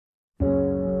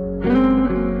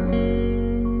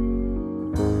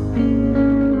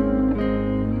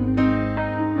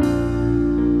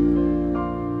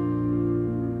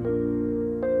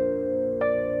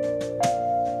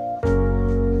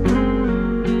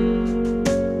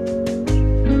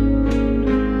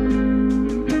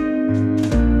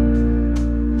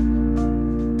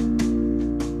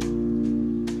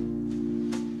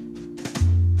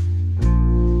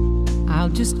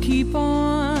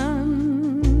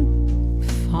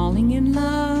falling in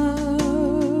love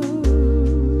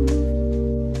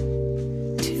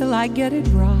till I get it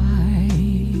right.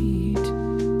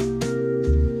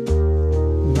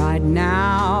 Right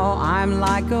now I'm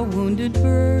like a wounded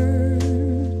bird,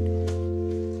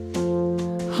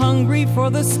 hungry for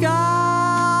the sky.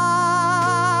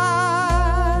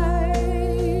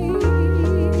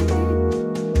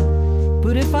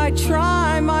 But if I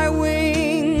try my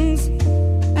wings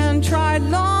and try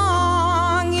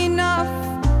long enough,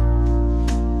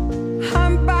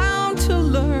 I'm bound to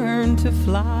learn to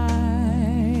fly.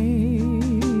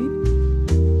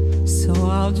 So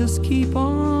I'll just keep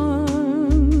on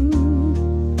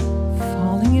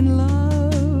falling in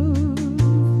love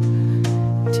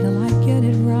till I get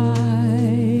it right.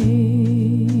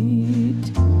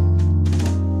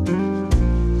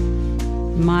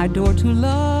 My door to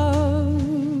love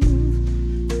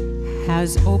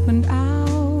has opened out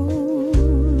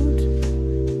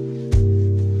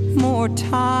more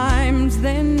times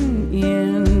than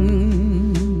in,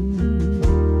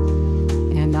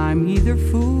 and I'm either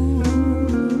fool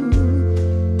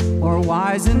or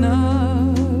wise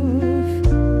enough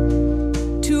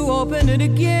to open it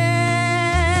again,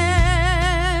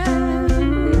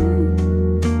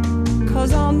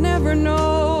 'cause I'll never know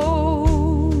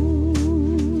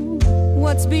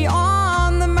what's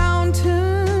beyond the mountain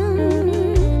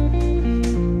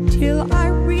till I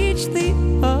reach the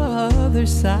other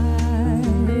side.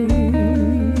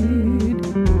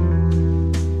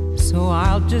 So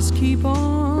I'll just keep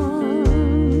on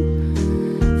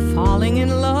falling in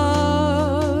love